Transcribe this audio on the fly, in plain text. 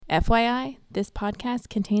FYI, this podcast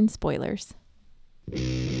contains spoilers.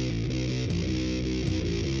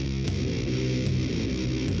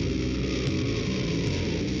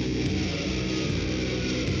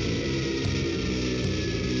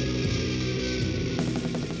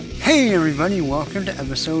 Hey everybody, welcome to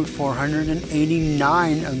episode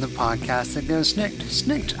 489 of the podcast that goes Snicked.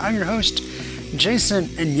 Snicked, I'm your host, Jason,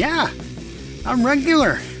 and yeah, I'm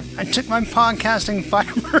regular. I took my podcasting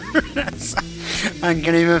fiber. I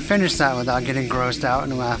can't even finish that without getting grossed out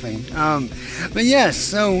and laughing. But yes,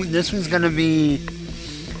 so this was going to be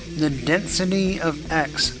the Density of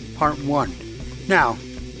X, part 1. Now,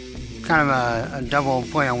 kind of a double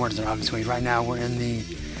play on words there, obviously. Right now we're in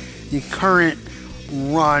the current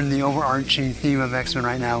run. The overarching theme of X-Men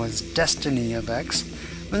right now is Destiny of X.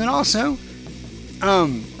 But then also,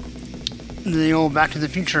 the old Back to the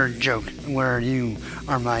Future joke, where you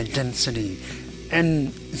are my density.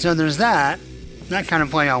 And so there's that kind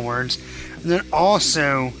of play on words. And then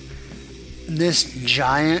also, this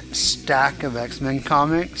giant stack of X-Men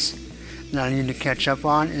comics that I need to catch up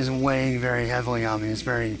on is weighing very heavily on me. It's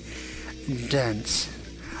very dense.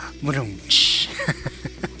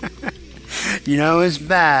 You know it's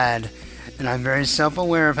bad, and I'm very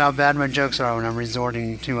self-aware of how bad my jokes are when I'm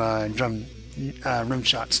resorting to rim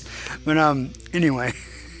shots. But anyway,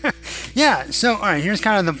 yeah. So all right, here's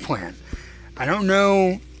kind of the plan. I don't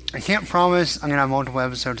know. I can't promise I'm gonna have multiple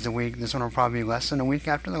episodes a week. This one will probably be less than a week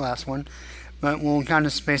after the last one, but we'll kind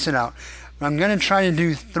of space it out. But I'm gonna try to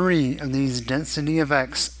do 3 of these Density of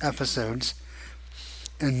X episodes,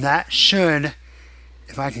 and that should,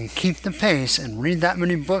 if I can keep the pace and read that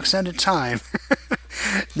many books at a time,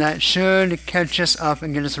 that should catch us up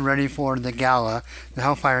and get us ready for the gala, the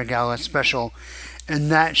Hellfire Gala special.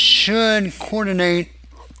 And that should coordinate,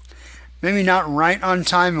 maybe not right on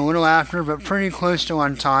time, a little after, but pretty close to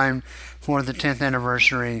on time for the 10th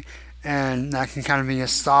anniversary. And that can kind of be a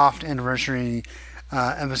soft anniversary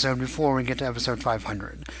episode before we get to episode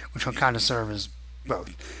 500, which will kind of serve as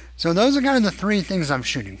both. So those are kind of the 3 things I'm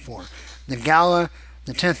shooting for. The gala,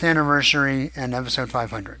 the 10th anniversary, and episode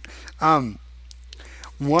 500.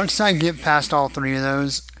 Once I get past all 3 of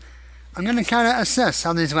those, I'm going to kind of assess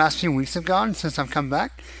how these last few weeks have gone since I've come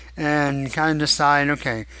back, and kind of decide,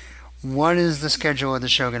 okay, what is the schedule of the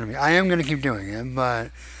show going to be? I am going to keep doing it,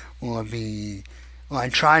 but will I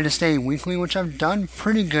try to stay weekly, which I've done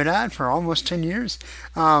pretty good at for almost 10 years?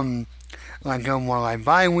 Will I go more like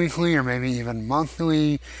bi-weekly or maybe even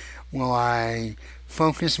monthly? Will I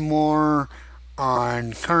focus more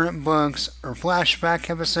on current books or flashback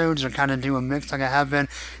episodes, or kind of do a mix like I have been?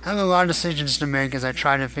 I have a lot of decisions to make as I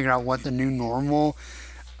try to figure out what the new normal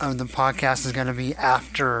of the podcast is going to be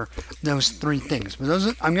after those 3 things.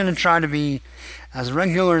 But I'm going to try to be as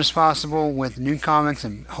regular as possible with new comics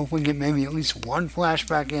and hopefully get maybe at least 1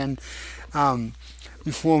 flashback in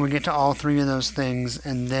before we get to all 3 of those things,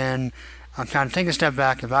 and then I'll kind of take a step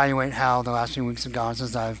back, evaluate how the last few weeks have gone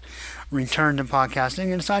since I've returned to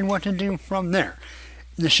podcasting, and decide what to do from there.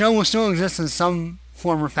 The show will still exist in some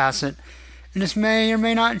form or facet, and this may or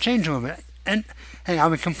may not change a little bit. And hey, I'll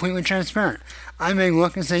be completely transparent. I may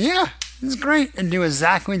look and say, yeah, this is great, and do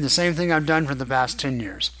exactly the same thing I've done for the past 10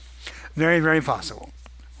 years. Very, very possible.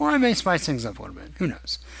 Or I may spice things up a little bit. Who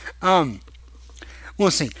knows?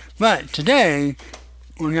 We'll see. But today,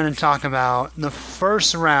 we're going to talk about the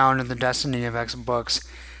first round of the Destiny of X books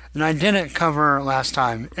that I didn't cover last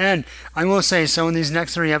time. And I will say, so in these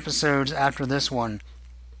next 3 episodes after this one,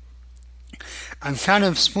 I'm kind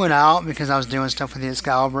of split out because I was doing stuff with the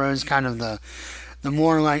Excaliburs, kind of the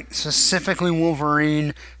more like specifically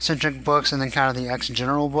Wolverine-centric books, and then kind of the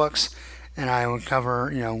X-General books. And I would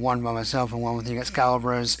cover, one by myself and one with the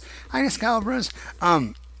Excaliburs.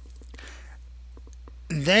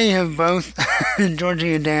 They have both,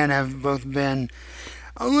 Georgie and Dan have both been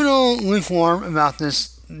a little lukewarm about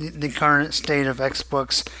the current state of X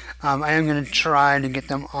books. I am going to try to get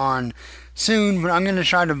them on soon, but I'm going to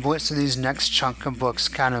try to blitz through these next chunk of books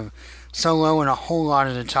kind of solo and a whole lot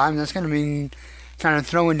at a time. That's going to be kind of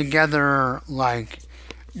throwing together like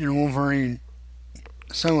your Wolverine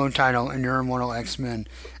solo title and your Immortal X-Men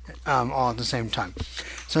all at the same time.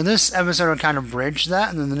 So this episode will kind of bridge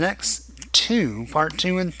that, and then the next 2, part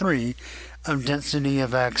 2 and 3 of Density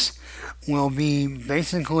of X will be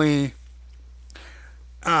basically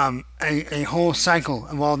a whole cycle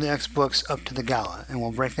of all the X books up to the gala, and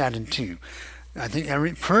we'll break that in 2. I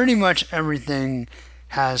think pretty much everything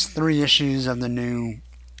has 3 issues of the new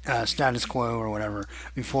status quo or whatever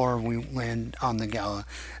before we land on the gala.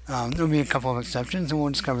 There'll be a couple of exceptions, and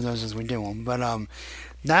we'll discover those as we do them. But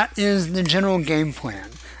that is the general game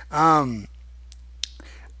plan.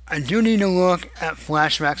 I do need to look at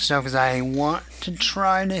flashback stuff because I want to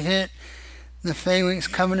try to hit the Phalanx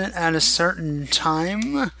Covenant at a certain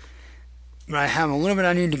time. But I have a little bit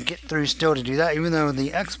I need to get through still to do that. Even though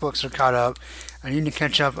the X books are caught up, I need to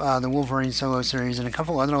catch up the Wolverine solo series and a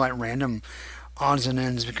couple other like random odds and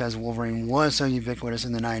ends because Wolverine was so ubiquitous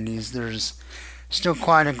in the 90s. There's still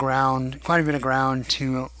quite a bit of ground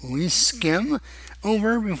to at least skim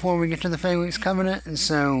over before we get to the Phalanx Covenant. And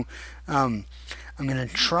so I'm going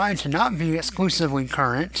to try to not be exclusively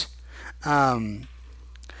current. But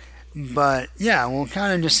yeah, we'll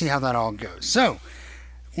kind of just see how that all goes. So,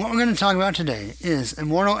 what we're going to talk about today is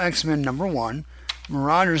Immortal X-Men #1,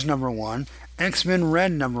 Marauders #1, X-Men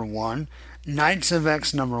Red #1, Knights of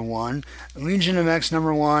X #1, Legion of X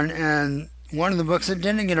 #1, and one of the books that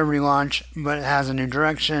didn't get a relaunch, but it has a new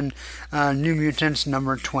direction, New Mutants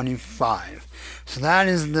 #25. So that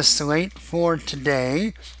is the slate for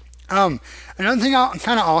today. Another thing I'll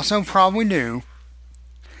kind of also probably do,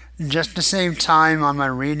 just to save time on my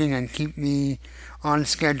reading and keep me on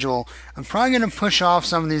schedule, I'm probably going to push off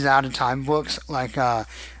some of these out-of-time books, like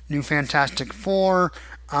New Fantastic Four,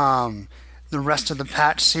 the rest of the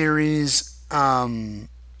Patch series, and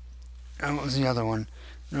what was the other one?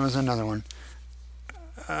 There was another one.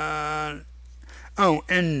 And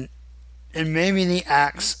maybe the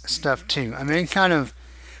Axe stuff too. I may kind of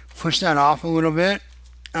push that off a little bit.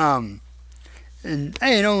 And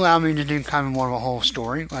hey, it'll allow me to do kind of more of a whole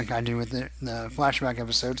story like I do with the flashback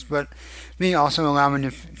episodes, but me also allow me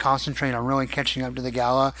to concentrate on really catching up to the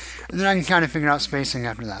gala, and then I can kind of figure out spacing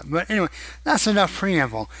after that. But anyway, that's enough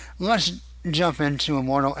preamble. Let's jump into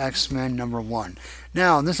Immortal X-Men #1.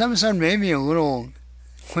 Now, this episode may be a little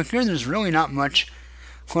quicker. There's really not much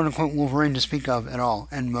quote-unquote Wolverine to speak of at all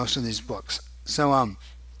in most of these books. So,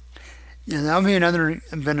 that'll be another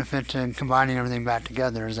benefit to combining everything back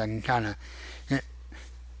together, is I can kind of,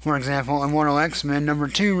 for example, Immortal X-Men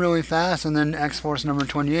 #2 really fast, and then X-Force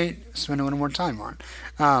 #28 spend a little more time on.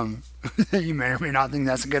 You may or may not think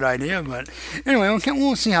that's a good idea, but anyway,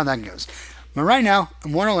 we'll see how that goes. But right now,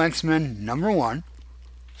 Immortal X-Men #1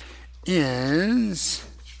 is...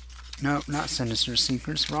 No, not Sinister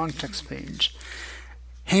Secrets, wrong text page.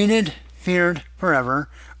 Hated, Feared Forever,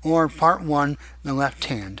 or Part 1, The Left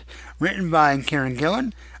Hand. Written by Kieran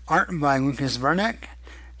Gillen, art by Lucas Verneck,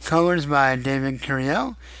 colors by David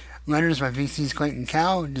Curiel, letters by VC's Clayton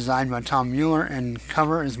Cow, designed by Tom Mueller, and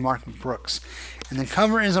cover is Mark Brooks. And the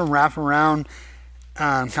cover is a wraparound,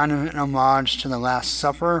 kind of an homage to The Last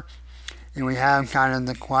Supper. And we have kind of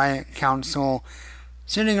the Quiet Council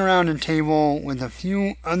sitting around a table with a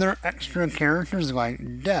few other extra characters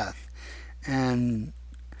like Death and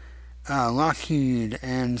Lockheed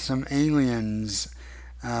and some aliens.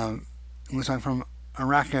 Looks like from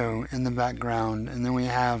Arakko in the background, and then we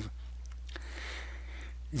have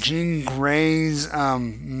Jean Grey's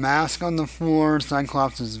mask on the floor,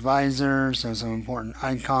 Cyclops' visor, so some important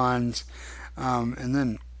icons, and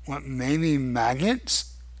then what, maybe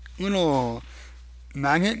maggots, little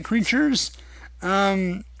maggot creatures,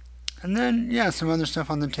 and then some other stuff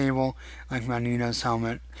on the table like Magneto's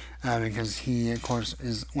helmet, because he of course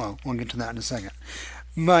is, well, we'll get to that in a second.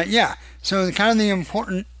 But yeah, so kind of the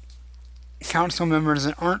important council members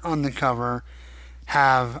that aren't on the cover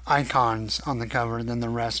have icons on the cover, then the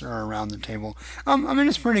rest are around the table. I mean,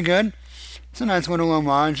 it's pretty good. It's a nice little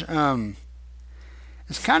homage.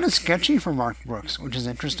 It's kind of sketchy for Mark Brooks, which is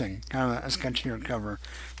interesting. Kind of a sketchier cover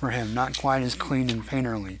for him. Not quite as clean and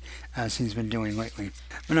painterly as he's been doing lately.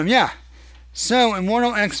 But so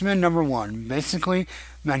Immortal X-Men #1. Basically,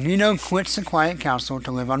 Magneto quits the Quiet Council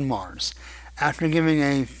to live on Mars. After giving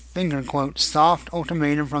a finger quote soft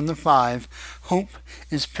ultimatum from the Five, Hope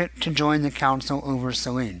is picked to join the council over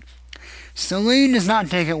Selene. Selene does not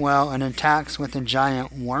take it well and attacks with a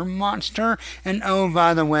giant worm monster, and oh,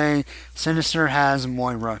 by the way, Sinister has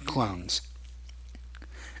Moira clones.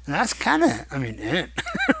 And that's kind of, it,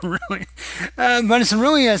 really. But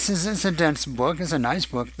it's a dense book. It's a nice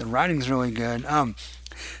book. The writing's really good.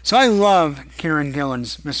 So I love Kieran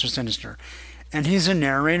Gillen's Mr. Sinister. And he's a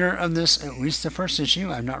narrator of this, at least the first issue.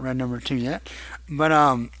 I've not read #2 yet. But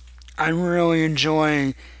I really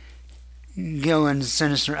enjoy Gillen's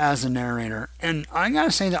Sinister as a narrator. And I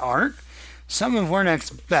gotta say, the art, some of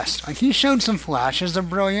Wernick's best. Like, he showed some flashes of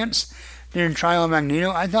brilliance during Trial of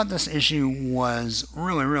Magneto. I thought this issue was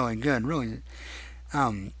really, really good. Really,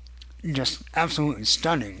 just absolutely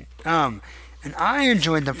stunning. And I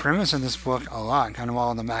enjoyed the premise of this book a lot. Kind of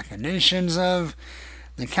all the machinations of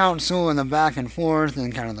the council and the back and forth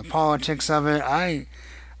and kind of the politics of it. I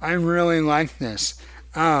really like this.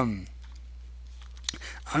 I'm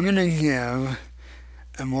going to give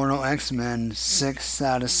Immortal X-Men 6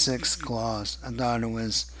 out of 6 claws. I thought it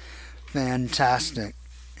was fantastic.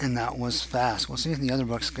 And that was fast. We'll see if the other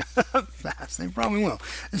books go fast. They probably will.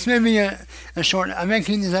 This may be a short... I may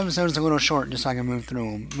keep these episodes a little short just so I can move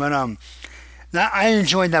through them. But I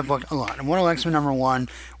enjoyed that book a lot. Immortal X-Men #1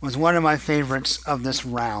 was one of my favorites of this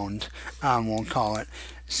round, we'll call it.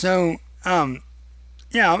 So,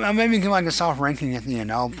 yeah, I'll maybe give like a soft ranking at the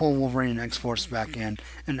end. I'll pull Wolverine and X-Force back in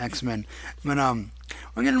and X-Men. But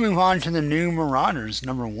we're going to move on to the New Marauders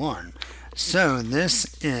 #1. So this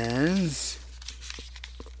is...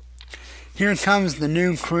 Here Comes the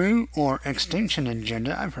New Crew, or Extinction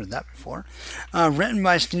Agenda. I've heard that before. Written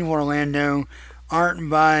by Steve Orlando. Art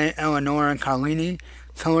by Eleonora Carlini.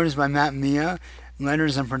 Colors by Matt Mia.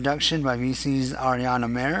 Letters and production by VC's Ariana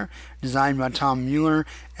Mayer. Designed by Tom Mueller.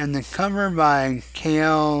 And the cover by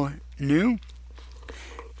K.L. New.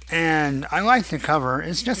 And I like the cover.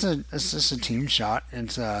 It's just a team shot.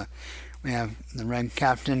 It's we have the Red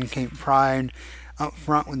Captain, Cape Pride, up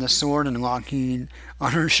front with a sword and Lockheed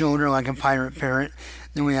on her shoulder like a pirate parrot.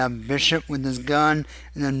 Then we have Bishop with his gun.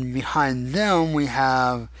 And then behind them we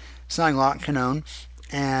have Psylocke Canon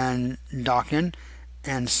and Daken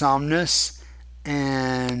and Somnus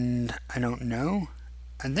and I don't know.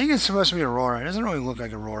 I think it's supposed to be Aurora. It doesn't really look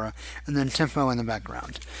like Aurora. And then Tempo in the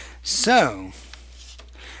background. So,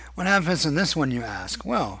 what happens in this one, you ask?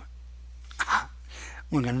 Well,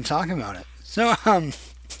 we're going to talk about it. So,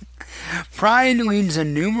 Pride leads a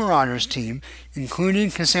new Marauders team,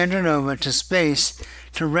 including Cassandra Nova, to space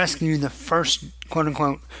to rescue the first,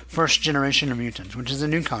 quote-unquote, first generation of mutants, which is a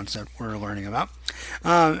new concept we're learning about.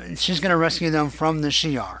 She's going to rescue them from the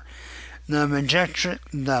Shi'ar. The Majestrix,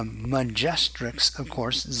 of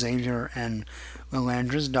course, Xavier and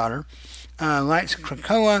Lilandra's daughter, likes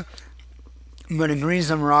Krakoa, but agrees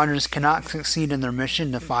the Marauders cannot succeed in their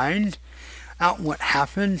mission to find out what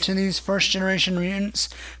happened to these first-generation mutants,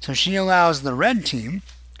 so she allows the Red Team,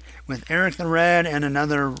 with Eric the Red and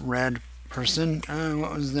another Red person,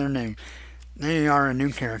 what was their name? They are a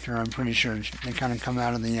new character, I'm pretty sure. They kind of come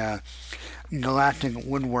out of the galactic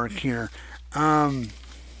woodwork here.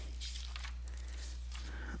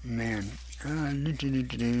 Man.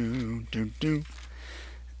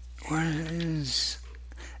 What is...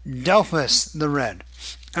 Delphus the Red.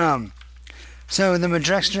 So the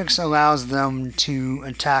Majestrix allows them to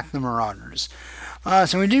attack the Marauders.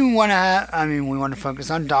 So we do want to we want to focus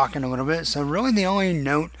on Daken a little bit. So really the only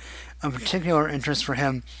note of particular interest for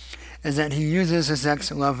him is that he uses his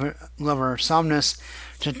ex-lover Somnus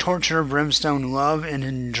to torture Brimstone Love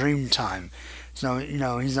in dream time. So,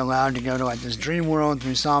 he's allowed to go to like this dream world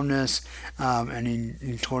through Somnus, and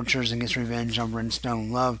he tortures and gets revenge on Brimstone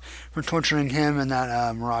Love for torturing him in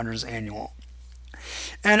that Marauders annual.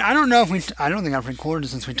 And I don't know if I don't think I've recorded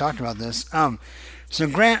since we talked about this. So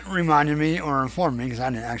Grant reminded me, or informed me, because I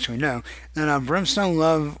didn't actually know, that Brimstone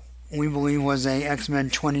Love, we believe, was a X-Men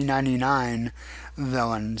 2099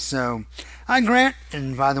 villain. So, hi Grant,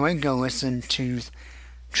 and by the way, go listen to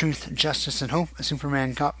Truth, Justice, and Hope, a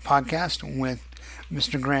Superman podcast with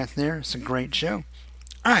Mr. Grant there. It's a great show.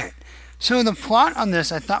 Alright, so the plot on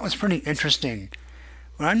this I thought was pretty interesting.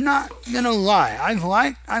 But I'm not going to lie. I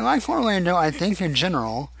like Orlando, I think, in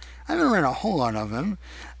general. I haven't read a whole lot of him.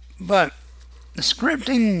 But the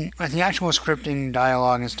scripting, like the actual scripting,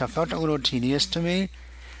 dialogue and stuff, felt a little tedious to me.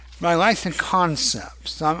 But I like the concept.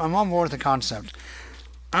 So I'm on board with the concept.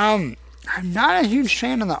 I'm not a huge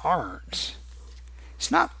fan of the art.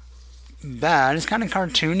 It's not bad. It's kind of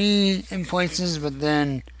cartoony in places, but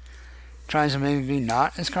then tries to maybe be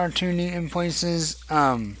not as cartoony in places.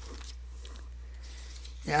 Yeah,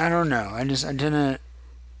 I don't know. I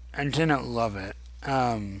didn't love it.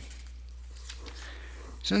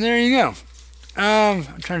 So there you go. I'm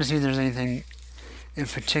trying to see if there's anything in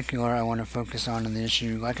particular I want to focus on in the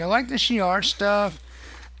issue. Like, I like the Shi'ar stuff.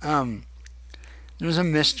 There's a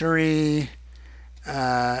mystery.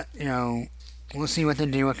 We'll see what they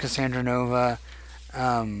do with Cassandra Nova.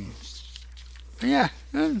 But yeah,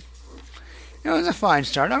 it was a fine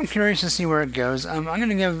start. I'm curious to see where it goes. I'm going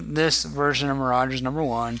to give this version of Marauders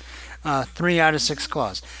 #1 3 out of 6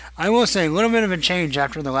 claws. I will say a little bit of a change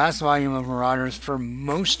after the last volume of Marauders. For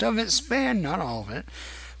most of its span, not all of it,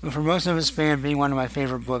 but for most of its span being one of my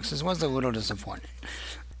favorite books, this was a little disappointing.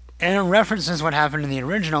 And it references what happened in the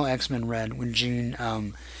original X-Men Red with Jean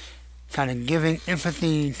kind of giving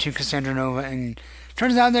empathy to Cassandra Nova, and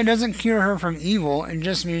turns out that doesn't cure her from evil. It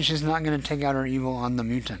just means she's not going to take out her evil on the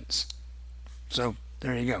mutants. So,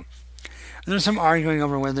 there you go. There's some arguing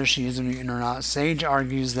over whether she is a mutant or not. Sage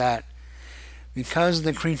argues that because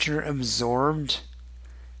the creature absorbed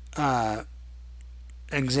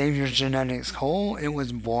Xavier's genetics whole. It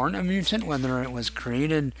was born a mutant, whether it was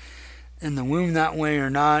created in the womb that way or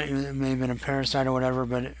not. It may have been a parasite or whatever,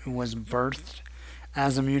 but it was birthed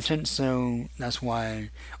as a mutant, so that's why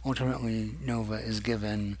ultimately Nova is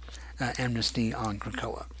given amnesty on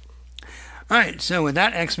Krakoa. Alright, so with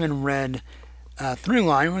that X-Men Red through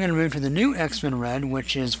line, we're going to move to the new X-Men Red,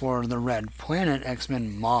 which is for the Red Planet,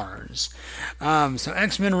 X-Men Mars. So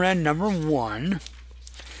X-Men Red number 1,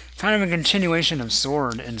 kind of a continuation of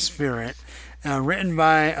Sword and Spirit, written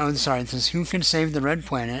by, this is Who Can Save the Red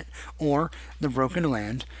Planet, or The Broken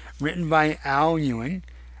Land, written by Al Ewing,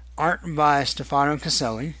 art by Stefano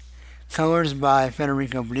Caselli, colors by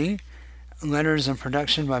Federico Bri, letters and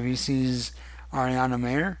production by VC's Ariana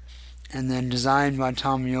Mayer, and then designed by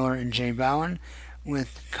Tom Mueller and Jay Bowen,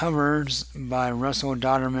 with covers by Russell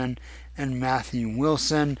Dodderman and Matthew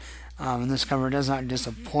Wilson. And this cover does not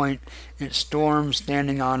disappoint. It's Storm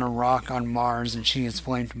standing on a rock on Mars, and she is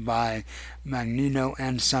flanked by Magneto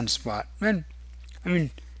and Sunspot. And, I mean,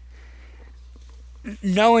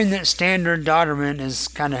 knowing that standard Dodderman is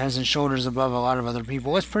kind of has his shoulders above a lot of other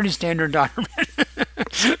people, it's pretty standard Dodderman.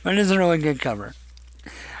 But it is a really good cover.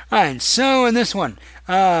 Alright, so in this one,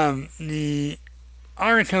 the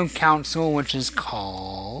Aurico Council, which is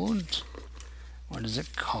called... What is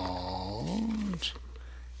it called?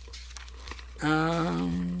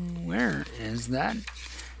 Where is that?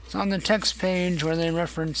 It's on the text page where they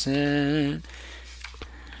reference it.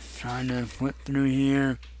 Trying to flip through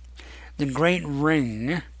here. The Great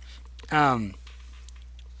Ring. They're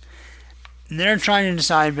trying to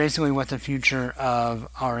decide basically what the future of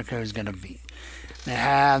Aurico is going to be. They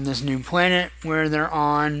have this new planet where they're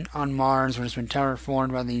on Mars, where it's been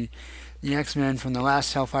terraformed by the X-Men from the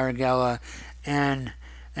last Hellfire Gala, and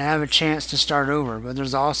they have a chance to start over. But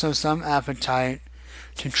there's also some appetite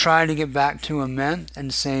to try to get back to Amenth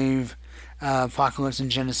and save Apocalypse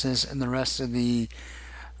and Genesis and the rest of the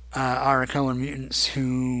Auricoan mutants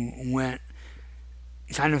who went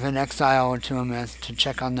kind of in exile to Amenth to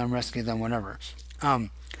check on them, rescue them, whatever.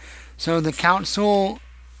 So the council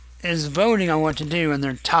is voting on what to do, and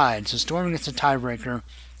they're tied. So Storm gets a tiebreaker,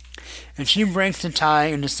 and she breaks the tie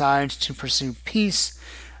and decides to pursue peace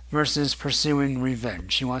versus pursuing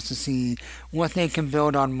revenge. She wants to see what they can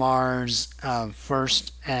build on Mars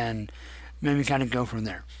first, and maybe kind of go from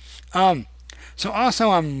there. So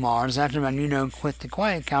also on Mars, after Magneto quit the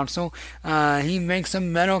Quiet Council, he makes a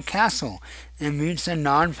metal castle and meets a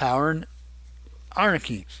non-powered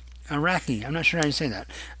Araki. I'm not sure how you say that.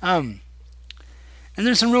 And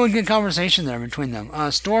there's some really good conversation there between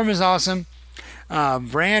them. Storm is awesome.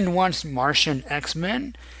 Brand wants Martian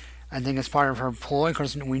X-Men. I think it's part of her ploy. Of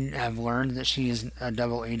course, we have learned that she is a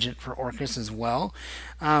double agent for Orchis as well.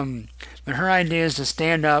 But her idea is to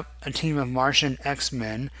stand up a team of Martian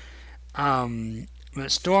X-Men. But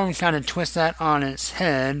Storm kind of twists that on its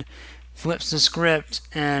head, flips the script,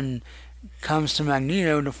 and comes to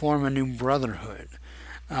Magneto to form a new brotherhood.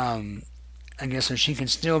 I guess so she can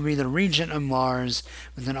still be the regent of Mars,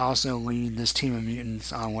 but then also lead this team of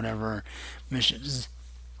mutants on whatever missions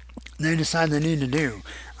they decide they need to do.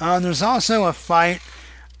 There's also a fight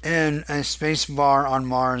in a space bar on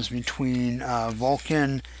Mars between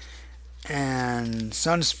Vulcan and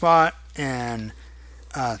Sunspot, and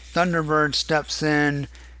Thunderbird steps in.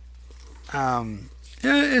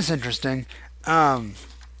 It's interesting.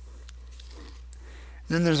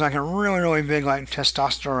 Then there's like a really, really big like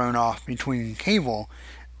testosterone off between Cable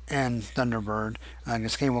and Thunderbird. I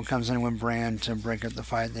guess Cable comes in with Brand to break up the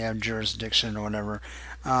fight. They have jurisdiction or whatever.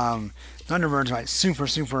 Thunderbird's like super,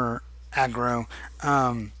 super aggro,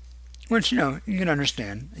 which, you can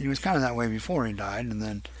understand. He was kind of that way before he died, and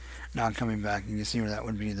then now coming back, you can see where that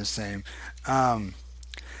would be the same. And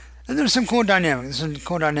there's some cool dynamic. There's some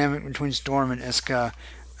cool dynamic between Storm and Iska.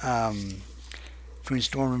 Between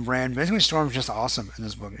Storm and Brand. Basically, Storm's just awesome in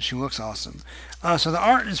this book. She looks awesome. So the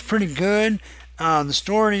art is pretty good. The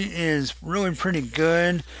story is really pretty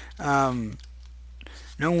good. No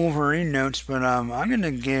Wolverine notes, but I'm going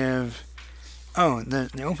to give...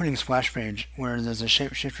 the opening splash page where there's a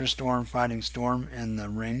shapeshifter Storm fighting Storm in the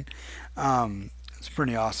ring. It's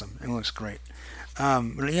pretty awesome. It looks great.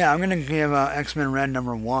 But yeah, I'm going to give X-Men Red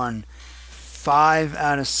number 1 5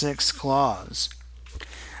 out of 6 claws.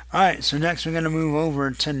 Alright, so next we're going to move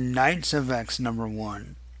over to Knights of X number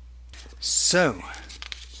 1. So,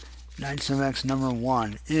 Knights of X number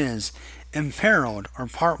 1 is Imperiled, or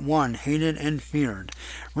Part 1, Hated and Feared.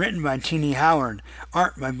 Written by Tini Howard.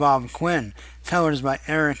 Art by Bob Quinn. Colors by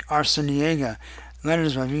Eric Arciniega.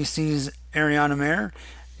 Letters by VC's Ariana Mayer.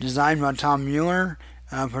 Designed by Tom Mueller.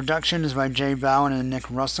 Production is by Jay Bowen and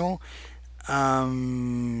Nick Russell.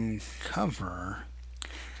 Cover...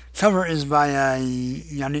 Cover is by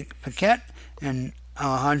Yannick Paquet and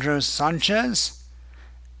Alejandro Sanchez.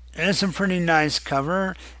 It's a pretty nice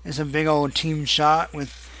cover. It's a big old team shot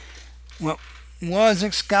with what was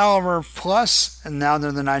Excalibur Plus, and now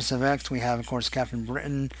they're the Knights of X. We have, of course, Captain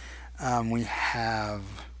Britain. We have...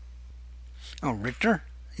 Richter?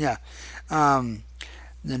 Yeah.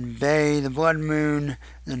 Then Bay, the Blood Moon,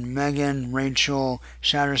 then Megan, Rachel,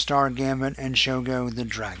 Shatterstar, Gambit, and Shogo the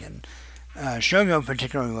Dragon. Shogo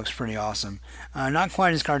particularly looks pretty awesome. Not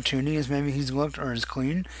quite as cartoony as maybe he's looked or as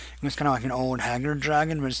clean. It was kind of like an old haggard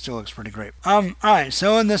dragon, but it still looks pretty great. Alright,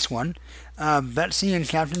 so in this one, Betsy and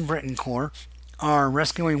Captain Britain Corps are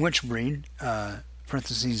rescuing Witchbreed,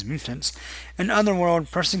 parentheses mutants, in Otherworld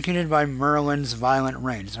persecuted by Merlin's violent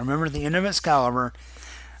reigns. Remember at the end of Excalibur,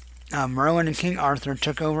 Merlin and King Arthur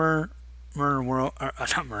took over Otherworld.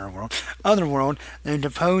 They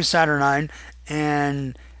deposed Saturnine,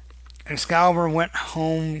 and Excalibur went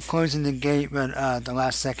home, closing the gate, but at the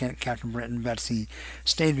last second, Captain Britain, Betsy,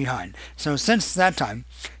 stayed behind. So since that time,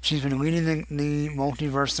 she's been leading the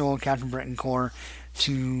multiversal Captain Britain Corps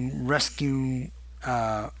to rescue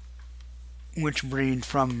Witchbreed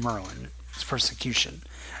from Merlin's persecution.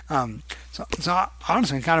 So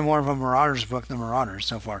honestly, kind of more of a Marauders book than Marauders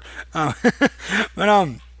so far. But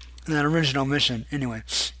that original mission, anyway.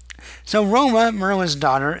 So Roma, Merlin's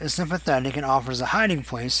daughter, is sympathetic and offers a hiding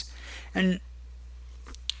place. And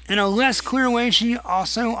in a less clear way, she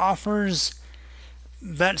also offers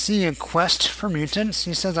Betsy a quest for mutants.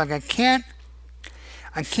 He says, like, I can't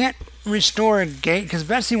restore a gate, because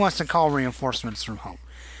Betsy wants to call reinforcements from home.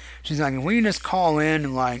 She's like, if we can just call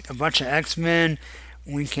in, like, a bunch of X-Men,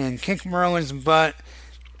 we can kick Merlin's butt,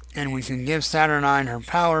 and we can give Saturnine her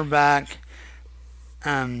power back,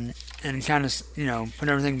 and kind of, put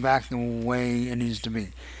everything back the way it needs to be.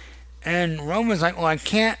 And Roma's like, well, I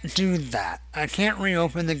can't do that. I can't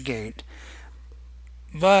reopen the gate.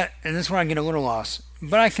 But, and this is where I get a little lost,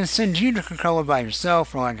 but I can send you to Krakoa by yourself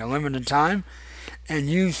for like a limited time, and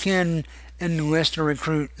you can enlist or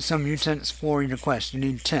recruit some mutants for your quest. You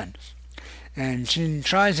need 10. And she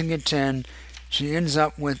tries to get 10. She ends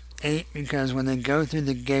up with 8 because when they go through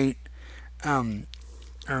the gate,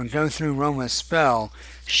 or go through Roma's spell,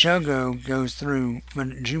 Shogo goes through,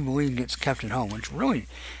 but Jubilee gets kept at home, which really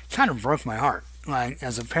kind of broke my heart. Like,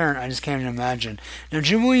 as a parent, I just can't even imagine. Now,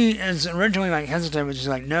 Jubilee is originally, like, hesitant, but she's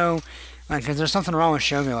like, no, like, because there's something wrong with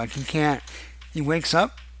Shogo. Like, he wakes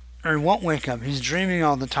up, or won't wake up. He's dreaming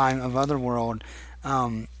all the time of Otherworld,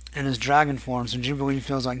 in his dragon form, so Jubilee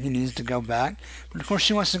feels like he needs to go back. But, of course,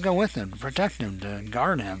 she wants to go with him, to protect him, to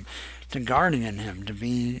guard him, to guardian him, to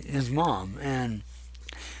be his mom. And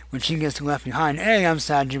when she gets left behind, I'm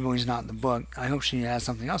sad Jubilee's not in the book. I hope she has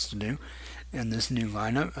something else to do in this new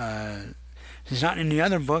lineup. She's not in the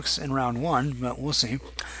other books in round 1, but we'll see.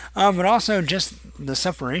 But also just the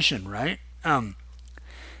separation, right?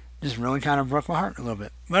 Just really kind of broke my heart a little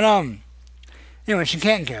bit. But anyway, she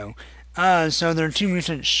can't go. So there are 2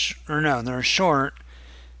 mutants, they're short.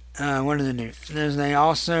 What do they do? They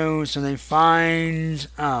find,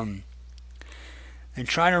 they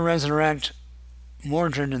try to resurrect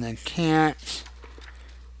Mordred and they can't.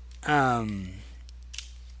 What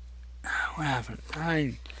happened?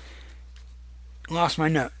 I lost my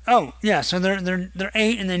note. Oh, yeah, so they're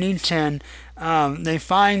 8 and they need 10. They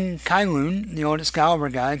find Kylun, the old Excalibur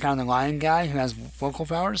guy, kind of the lion guy who has vocal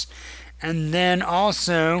powers. And then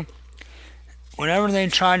also, whenever they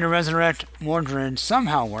tried to resurrect Mordred,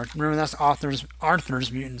 somehow worked. Remember, that's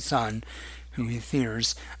Arthur's mutant son, who he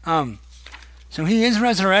fears. So he is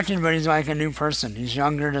resurrected, but he's like a new person. He's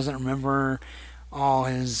younger, doesn't remember all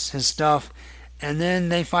his stuff. And then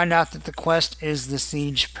they find out that the quest is the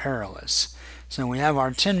Siege Perilous. So we have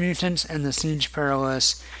our 10 mutants and the Siege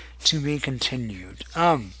Perilous to be continued.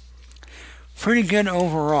 Pretty good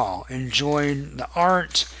overall. Enjoyed the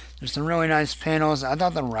art. There's some really nice panels. I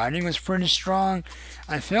thought the writing was pretty strong.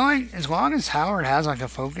 I feel like as long as Howard has like a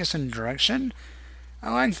focus and direction,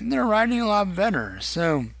 I like their writing a lot better.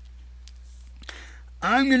 So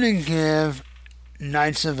I'm going to give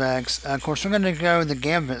Knights of X, of course we're going to go the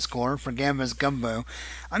Gambit score for Gambit's Gumbo.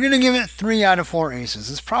 I'm going to give it 3 out of 4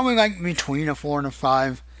 aces. It's probably like between a 4 and a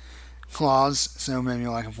 5 claws, so maybe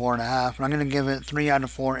like a 4.5, but I'm going to give it 3 out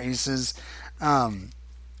of 4 aces. I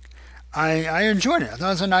enjoyed it. I thought it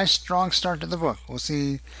was a nice strong start to the book. We'll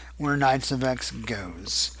see where Knights of X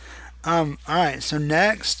goes. Alright, so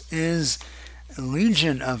next is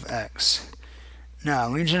Legion of X. Now,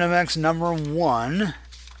 Legion of X number 1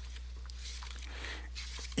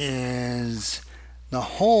 is The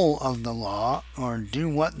Whole of the Law, or Do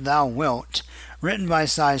What Thou Wilt, written by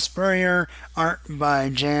Cy Spurrier, art by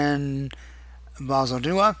Jan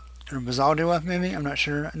Bazaldua, or Bazaldua, maybe. I'm not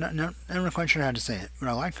sure. Never quite sure how to say it, but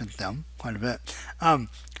I liked them quite a bit.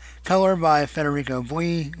 Color by Federico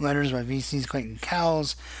Bui, letters by VC's Clayton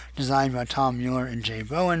Cowles, designed by Tom Mueller and Jay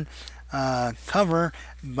Bowen. Cover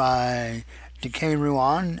by Decay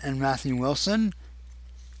Ruan and Matthew Wilson.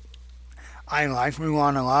 I like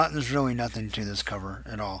Ruan a lot. There's really nothing to this cover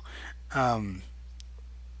at all.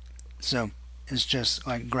 So it's just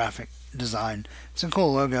like graphic design. It's a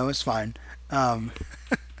cool logo. It's fine.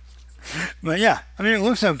 But yeah, I mean, it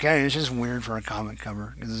looks okay. It's just weird for a comic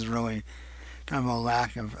cover because there's really kind of a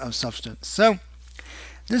lack of substance. So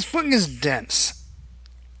this book is dense.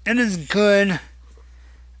 It is good.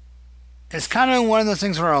 It's kind of one of those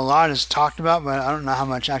things where a lot is talked about, but I don't know how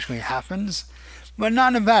much actually happens. But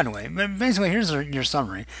not in a bad way. But basically, here's your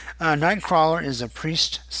summary. Nightcrawler is a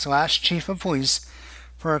priest/chief of police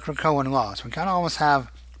for a Krakoan law. So we kind of almost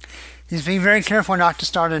have... He's being very careful not to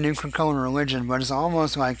start a new Krakoan religion, but it's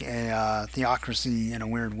almost like a theocracy in a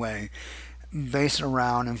weird way, based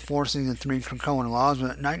around enforcing the 3 Krakoan laws.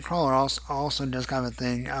 But Nightcrawler also does kind of a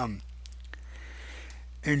thing...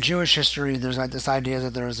 in Jewish history, there's like this idea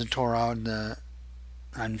that there is a Torah.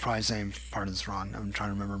 I'm probably saying part of this wrong. I'm trying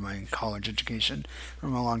to remember my college education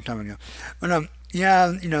from a long time ago. But yeah,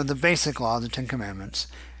 the basic law, the 10 Commandments,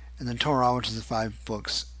 and the Torah, which is the 5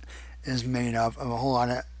 books, is made up of a whole lot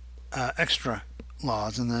of extra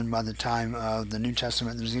laws. And then by the time of the New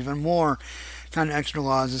Testament, there's even more kind of extra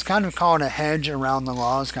laws. It's kind of called a hedge around the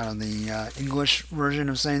laws, kind of the English version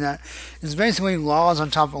of saying that. It's basically laws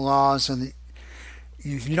on top of laws, so that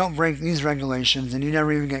if you don't break these regulations, then you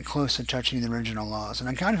never even get close to touching the original laws. And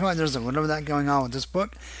I kind of feel like there's a little of that going on with this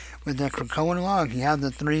book, with the Krakoan law. You have the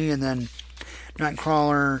 3, and then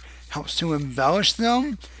Nightcrawler helps to embellish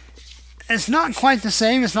them. It's not quite the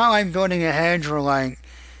same. It's not like building a hedge where, like,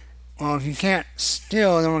 well, if you can't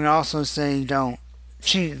steal, then we're going to also say don't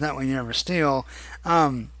cheat. That way you never steal.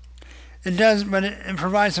 It does, but it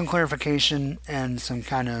provides some clarification and some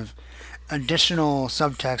kind of additional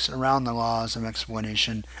subtext around the laws of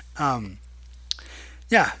explanation.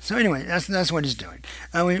 Yeah, so anyway, that's what he's doing.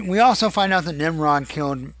 We also find out that Nimrod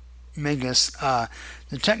killed Magus, the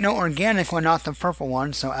techno-organic one, not the purple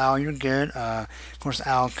one. So Al, you're good. Of course,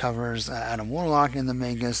 Al covers Adam Warlock in the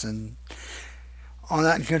Magus and all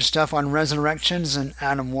that good stuff on Resurrections and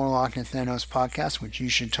Adam Warlock and Thanos podcast, which you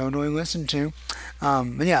should totally listen to.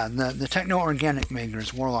 But yeah, the techno-organic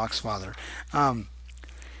Magus, Warlock's father.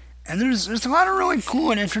 And there's a lot of really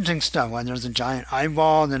cool and interesting stuff. Like there's a giant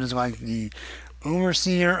eyeball that is like the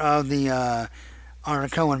overseer of the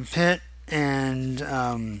Arakoan pit, and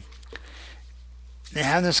they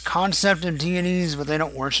have this concept of deities, but they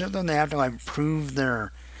don't worship them. They have to like prove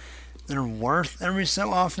their worth every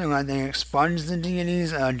so often. Like they expunge the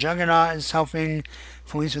deities. Juggernaut is helping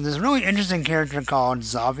police with this really interesting character called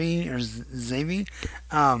Zabi or Zabi.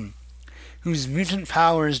 Whose mutant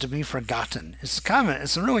power is to be forgotten. It's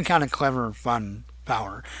a really kind of clever, fun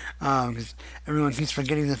power, because everyone keeps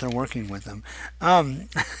forgetting that they're working with them. And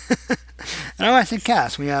I like the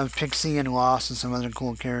cast. We have Pixie and Lost and some other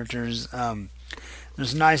cool characters.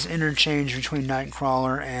 There's a nice interchange between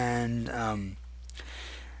Nightcrawler and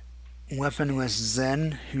Weaponless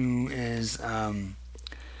Zen, who is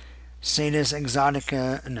Sadis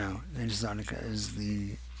Exotica. No, Exotica is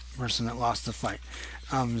the person that lost the fight.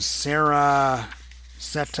 Sarah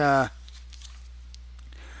Zeta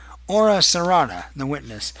Aura Serrata, the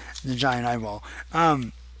witness, the giant eyeball.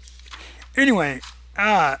 Anyway,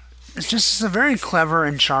 it's a very clever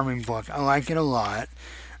and charming book. I like it a lot.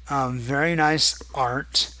 Very nice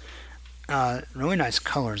art. Really nice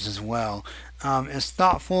colors as well. It's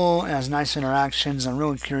thoughtful. It has nice interactions. I'm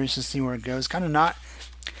really curious to see where it goes. Kind of not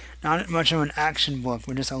much of an action book,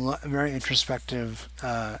 but just a very introspective,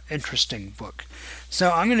 interesting book.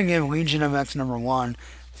 So I'm going to give Legion of X #1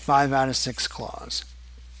 5 out of 6 claws.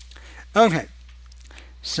 Okay,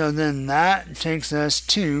 so then that takes us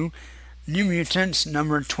to New Mutants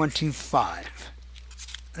number 25.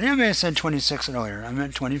 I think I may have said 26 earlier. I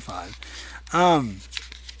meant 25. The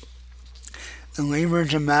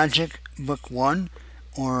Language of Magic, Book 1,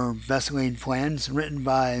 or Best Laid Plans, written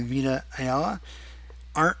by Vita Ayala.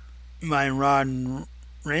 Art by Rod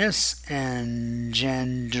Reyes and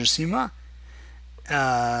Jan Gersima.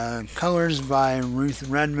 Colors by Ruth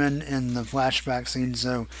Redmond in the flashback scene.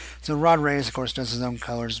 So Rod Reyes, of course, does his own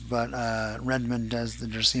colors, but Redmond does the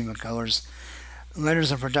Gersima colors.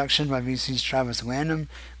 Letters of production by VC's Travis Lanham,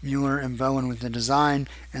 Mueller and Bowen with the design,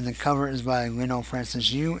 and the cover is by Lionel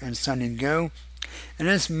Francis Yu and Sunny Go. And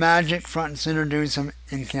it's magic front and center doing some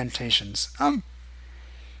incantations.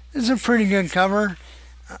 It's a pretty good cover.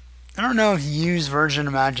 I don't know if Yu's version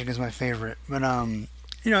of Magic is my favorite, but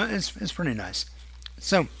it's pretty nice.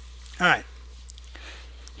 So, all right.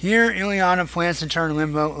 Here, Ileana plans to turn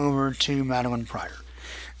Limbo over to Madeline Pryor.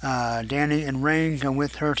 Danny and Rain go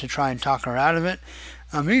with her to try and talk her out of it.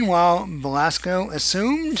 Meanwhile, Belasco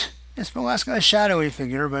assumed it's Belasco, a shadowy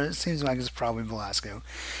figure, but it seems like it's probably Belasco,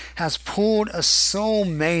 has pulled a soul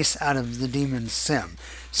mace out of the demon Sim.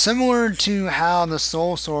 Similar to how the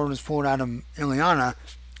soul sword was pulled out of Ileana,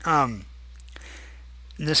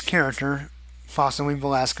 this character, possibly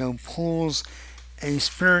Belasco, pulls a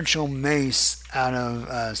spiritual mace out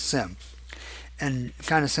of Sim and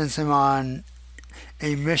kind of sends him on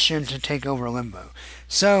a mission to take over Limbo.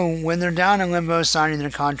 So when they're down in Limbo signing their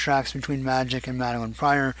contracts between Magic and Madeline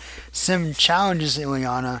Pryor, Sim challenges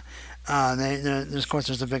Ileana. Of course,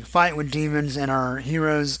 there's a big fight with demons and our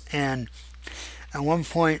heroes, and at one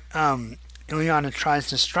point, Ileana tries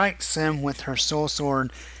to strike Sim with her soul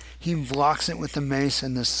sword. He blocks it with the mace,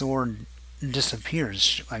 and the sword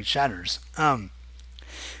disappears, like shatters.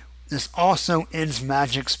 This also ends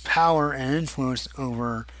Magic's power and influence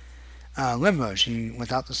over Limbo. She,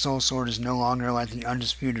 without the soul sword, is no longer like the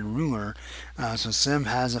undisputed ruler. So Sim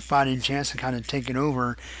has a fighting chance to kind of take it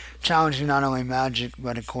over, challenging not only Magic,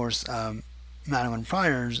 but of course Madeline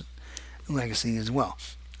Pryor's legacy as well.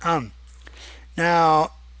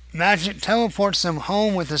 Now, Magic teleports them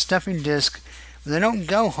home with a stepping disc. But they don't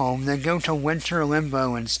go home, they go to Winter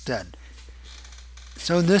Limbo instead.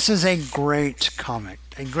 So this is a great comic.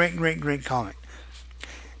 A great comic.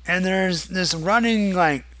 And there's this running,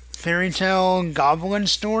 like, fairy tale goblin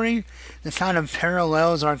story that kind of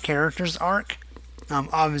parallels our character's arc.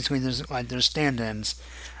 Obviously, there's stand-ins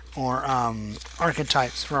or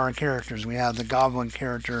archetypes for our characters. We have the goblin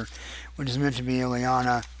character, which is meant to be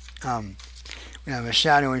Ileana. We have a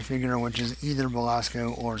shadowy figure, which is either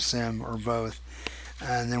Belasco or Sim or both.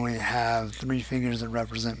 And then we have three figures that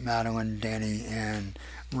represent Madeline, Danny, and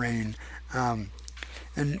Rain.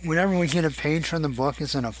 And whenever we get a page from the book,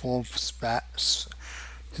 it's in a full splash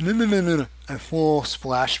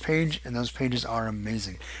page, and those pages are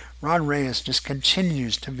amazing. Rod Reyes just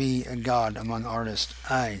continues to be a god among artists.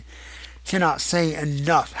 I cannot say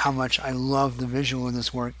enough how much I love the visual of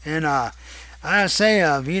this work. And I gotta say,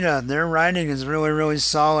 Vita, their writing is really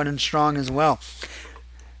solid and strong as well.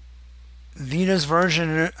 Vita's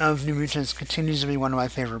version of New Mutants continues to be one of my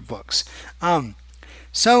favorite books.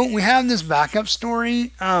 So we have this backup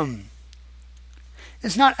story.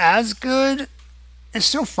 It's not as good. It's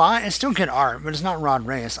still fine. It's still good art, but it's not Rod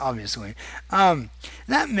Reyes, obviously.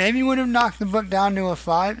 That maybe would have knocked the book down to a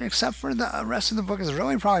 5, except for the rest of the book is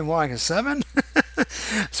really probably more like a 7.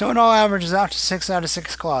 So it all averages out to 6 out of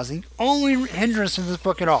 6 claws. The only hindrance to this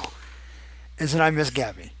book at all is that I miss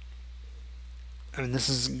Gabby. I mean, this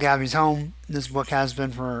is Gabby's home. This book has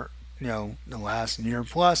been for, the last year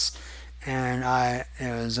plus. And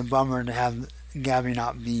it was a bummer to have Gabby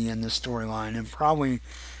not be in this storyline, and probably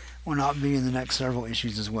will not be in the next several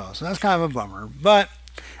issues as well. So that's kind of a bummer. But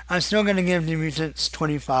I'm still going to give New Mutants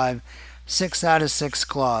 25 6 out of 6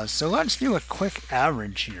 claws. So let's do a quick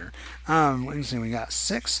average here. Let me see. We got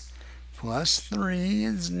 6 plus 3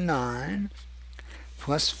 is 9.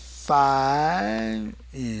 Plus 5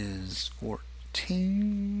 is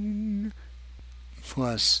 14.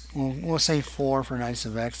 Plus, we'll say 4 for Knights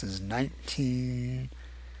of X is 19.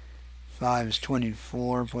 5 is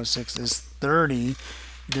 24. Plus 6 is 30.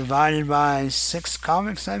 Divided by 6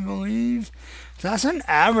 comics, I believe. So that's an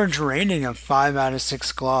average rating of 5 out of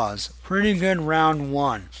 6 claws. Pretty good round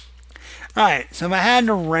 1. Alright, so if I had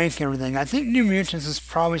to rank everything, I think New Mutants is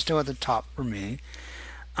probably still at the top for me.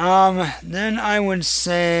 Then I would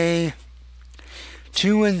say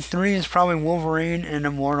 2 and 3 is probably Wolverine and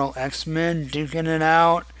Immortal X-Men duking it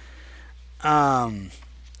out.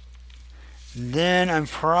 Then I'm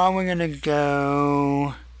probably going to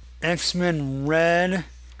go X-Men Red,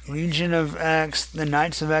 Legion of X, the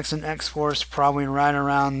Knights of X, and X-Force probably right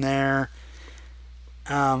around there.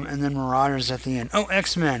 And then Marauders at the end. Oh,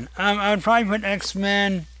 X-Men. I would probably put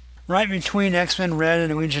X-Men right between X-Men Red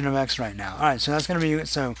and Legion of X right now. Alright, so that's going to be...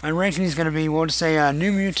 So my ranking is going to be, we'll just say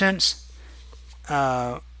New Mutants...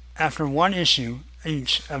 after one issue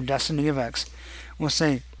each of Destiny of X, we'll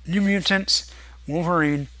say New Mutants,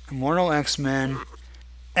 Wolverine, Immortal X-Men,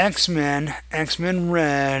 X-Men, X-Men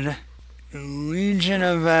Red, Legion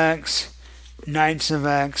of X, Knights of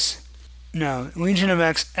X, Legion of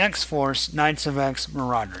X, X-Force, Knights of X,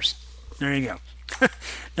 Marauders. There you go.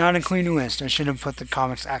 Not a clean list. I should have put the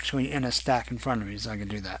comics actually in a stack in front of me so I could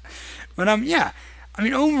do that. But yeah, I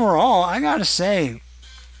mean overall, I gotta say,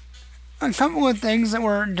 a couple of things that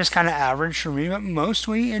were just kind of average for me, but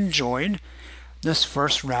mostly enjoyed. this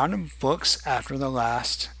first round of books after the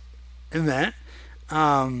last event.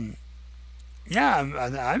 I'm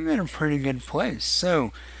in a pretty good place.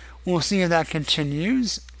 So we'll see if that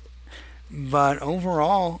continues. But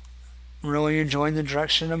overall, really enjoying the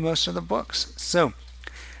direction of most of the books. So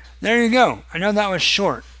there you go. I know that was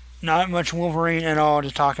short. Not much Wolverine at all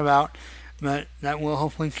to talk about. But that will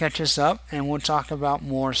hopefully catch us up. And we'll talk about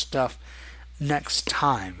more stuff next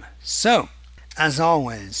time. So, as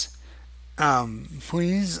always,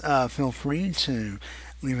 please feel free to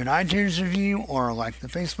leave an iTunes review or like the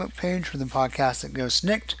Facebook page for the podcast that goes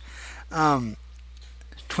Snicked.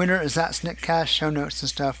 Twitter is at Snickcast. Show notes and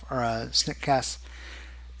stuff are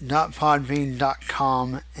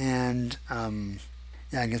snickcast.podbean.com. And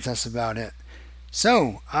I guess that's about it.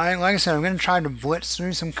 So, like I said, I'm going to try to blitz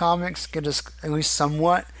through some comics, get us at least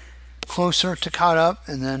somewhat closer to caught up,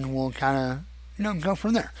 and then we'll kind of, go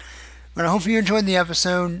from there. But I hope you enjoyed the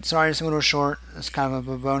episode. Sorry it's a little short. It's kind of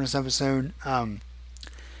a bonus episode.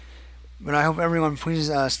 But I hope everyone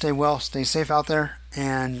please stay well, stay safe out there,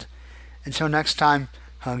 and until next time,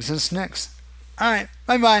 hugs and snicks. Alright,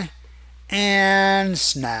 bye-bye, and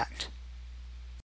snacked.